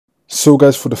So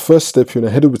guys, for the first step, you're going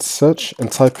to head over to search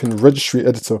and type in registry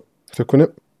editor. Click on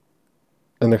it,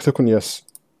 and then click on yes.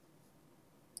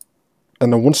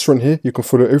 And then once you're in here, you can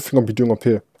follow everything I'll be doing up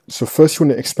here. So first you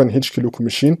want to expand HK local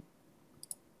machine,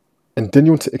 and then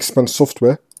you want to expand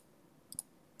software,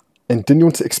 and then you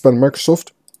want to expand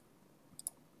Microsoft,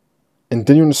 and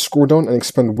then you want to scroll down and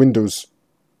expand Windows.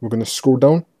 We're going to scroll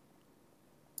down,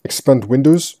 expand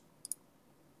Windows,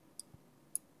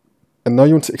 and now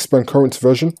you want to expand current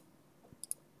version.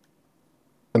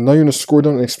 And now you want to scroll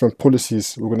down and expand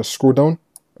policies. We're going to scroll down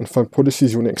and find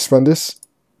policies. You want to expand this.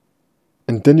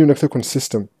 And then you want to click on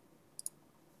system.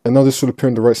 And now this will appear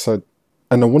on the right side.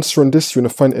 And then once you're on this, you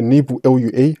want to find enable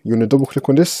LUA. You want to double click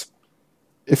on this.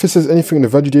 If it says anything in the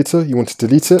value data, you want to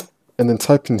delete it and then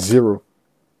type in 0.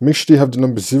 Make sure you have the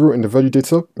number 0 in the value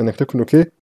data and then click on OK.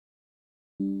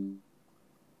 And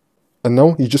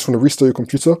now you just want to restart your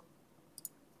computer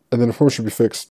and then the problem should be fixed.